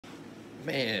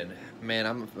Man,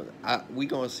 we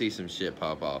gonna see some shit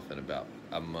pop off in about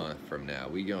a month from now.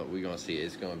 We gonna see it.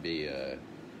 It's gonna be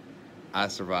I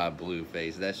Survived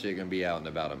Blueface. That shit gonna be out in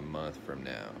about a month from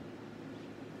now.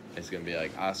 It's gonna be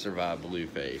like I Survived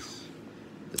Blueface,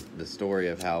 the story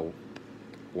of how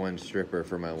one stripper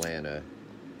from Atlanta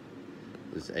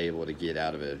was able to get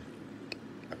out of a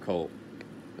cult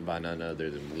by none other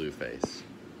than Blueface.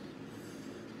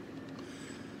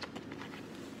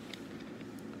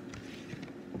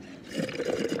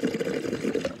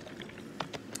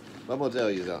 I'm gonna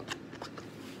tell you something.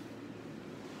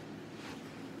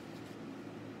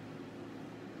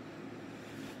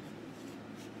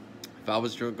 If I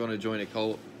was going to join a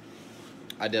cult,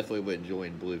 I definitely wouldn't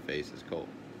join Blueface's cult.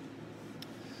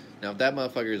 Now, if that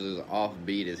motherfucker is as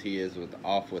offbeat as he is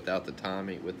without the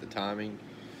timing,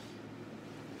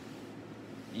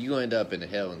 you gonna end up in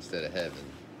hell instead of heaven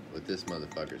with this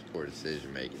motherfucker's poor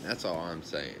decision making. That's all I'm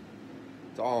saying.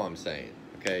 That's all I'm saying.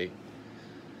 Okay.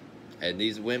 And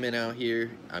these women out here,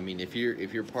 I mean, if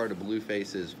you're part of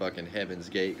Blueface's fucking Heaven's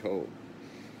Gate cult,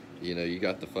 you know, you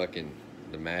got the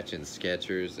matching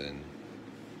Skechers, and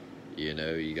you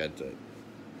know, you got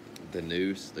the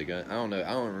noose, the gun. I don't know.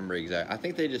 I don't remember exactly. I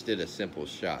think they just did a simple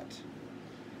shot.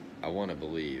 I want to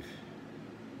believe.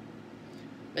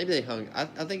 Maybe they hung. I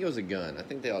think it was a gun. I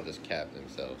think they all just capped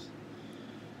themselves.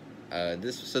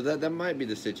 That might be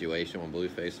the situation when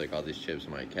Blueface, like all these chips,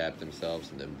 might cap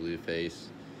themselves, and then Blueface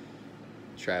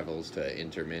travels to an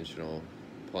interdimensional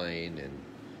plane and,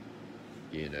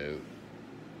 you know,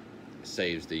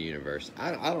 saves the universe.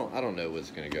 I don't know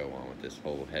what's gonna go on with this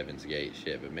whole Heaven's Gate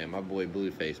shit, but man, my boy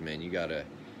Blueface, man, you got a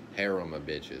harem of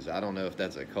bitches. I don't know if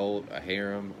that's a cult, a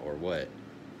harem, or what,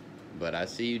 but I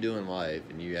see you doing life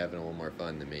and you having a little more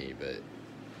fun than me. But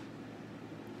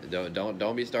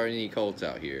don't be starting any cults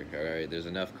out here. All right, there's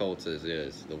enough cults as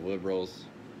is. The liberals,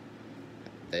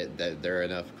 they're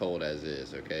enough cult as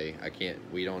is. Okay,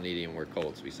 we don't need any more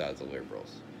cults besides the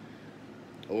liberals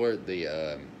or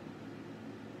the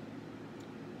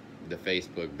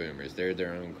Facebook boomers. They're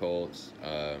their own cults.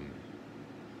 And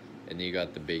then you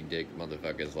got the big dick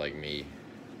motherfuckers like me.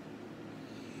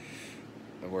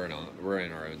 And we're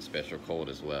in our own special cult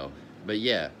as well. But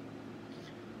yeah,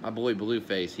 my boy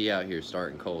Blueface, he out here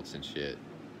starting cults and shit.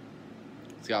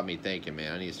 It's got me thinking,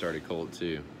 man, I need to start a cult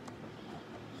too.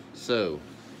 So,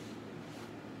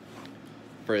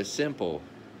 for a simple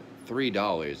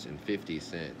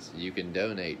 $3.50, you can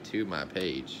donate to my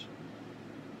page,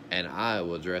 and I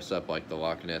will dress up like the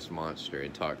Loch Ness Monster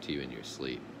and talk to you in your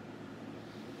sleep.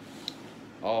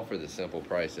 All for the simple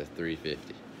price of $3.50.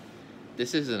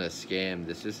 This isn't a scam.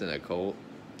 This isn't a cult.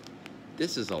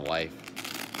 This is a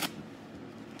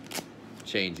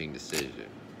life-changing decision.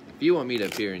 If you want me to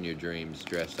appear in your dreams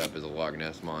dressed up as a Loch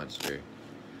Ness Monster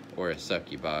or a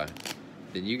succubi,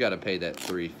 then you got to pay that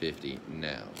 $3.50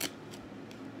 now.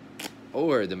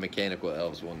 Or the mechanical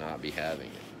elves will not be having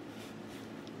it.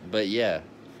 But yeah,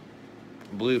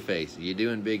 Blueface, you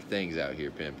doing big things out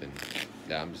here, pimping.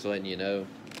 I'm just letting you know.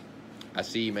 I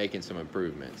see you making some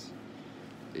improvements.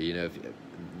 You know,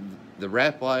 the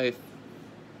rap life,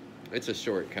 it's a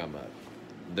short come up.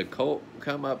 The cult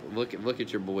come up. Look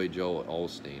at your boy Joel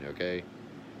Osteen, okay?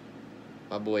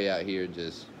 My boy out here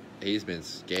he's been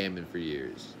scamming for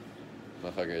years.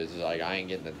 Motherfucker is like, I ain't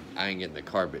getting the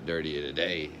carpet dirty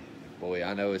today. Boy,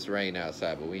 I know it's rain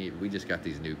outside, but we just got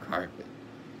these new carpet.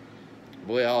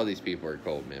 Boy, all these people are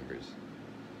cult members.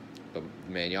 But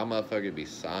man, y'all motherfuckers be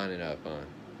signing up, huh?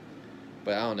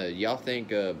 But I don't know. Y'all think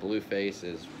Blueface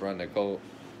is running a cult?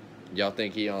 Y'all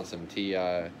think he on some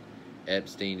T.I.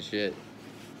 Epstein shit?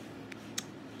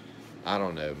 I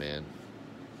don't know, man.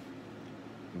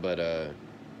 But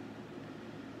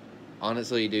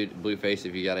honestly, dude, Blueface,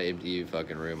 if you got an empty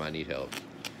fucking room, I need help.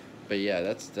 But yeah,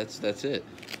 that's it.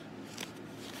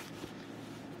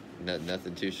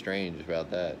 Nothing too strange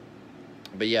about that.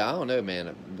 But yeah, I don't know,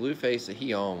 man. Blueface,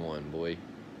 he on one, boy.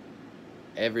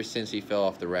 Ever since he fell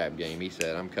off the rap game, he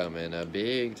said, I'm coming a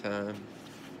big time.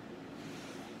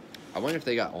 I wonder if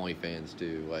they got OnlyFans,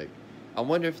 too. Like, I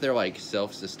wonder if they're, like,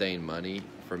 self-sustained money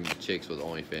from chicks with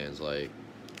OnlyFans, like,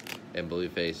 and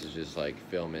Blueface is just, like,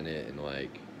 filming it and,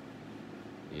 like,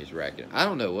 he's racking. I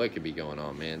don't know what could be going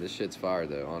on, man. This shit's fire,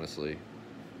 though, honestly.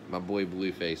 My boy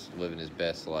Blueface living his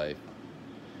best life.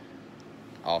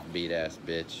 Offbeat-ass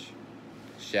bitch.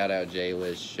 Shout out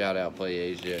J-List. Shout out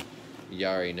PlayAsia. You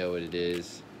already know what it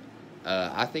is.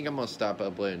 I think I'm going to stop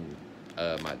uploading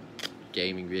my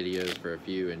gaming videos for a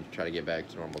few and try to get back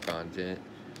to normal content.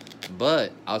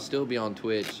 But I'll still be on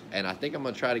Twitch, and I think I'm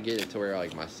going to try to get it to where,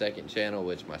 like, my second channel,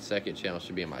 which my second channel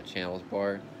should be in my channels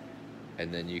bar.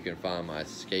 And then you can find my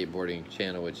skateboarding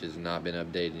channel, which has not been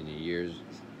updated in years.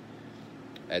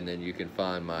 And then you can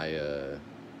find my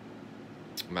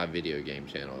my video game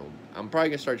channel. I'm probably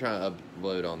gonna start trying to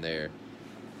upload on there,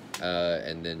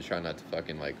 and then try not to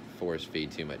fucking like force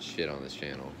feed too much shit on this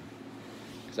channel,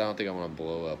 because I don't think I want to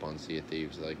blow up on Sea of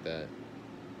Thieves like that.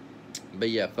 But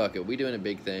yeah, fuck it. We doing the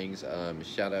big things.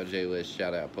 Shout out J-List.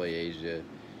 Shout out Play Asia.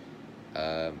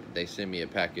 They sent me a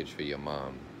package for your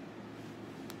mom,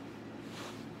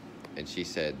 and she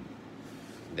said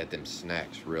that them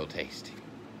snacks real tasty.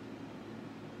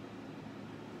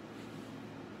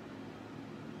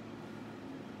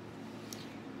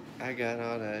 I got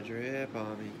all that drip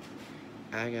on me.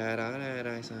 I got all that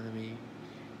ice on me.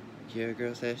 Your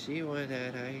girl said she want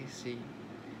that icy.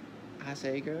 I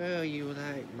say, girl, you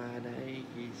like my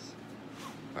Nikes.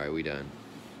 Alright, we done.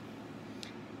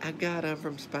 I got them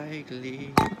from Spike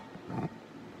Lee.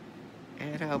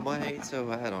 And I'm white,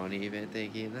 so I don't even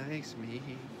think he likes me.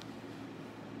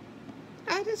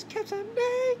 I just kept some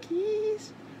Nikes.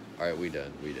 Alright, we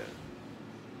done.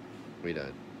 We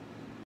done.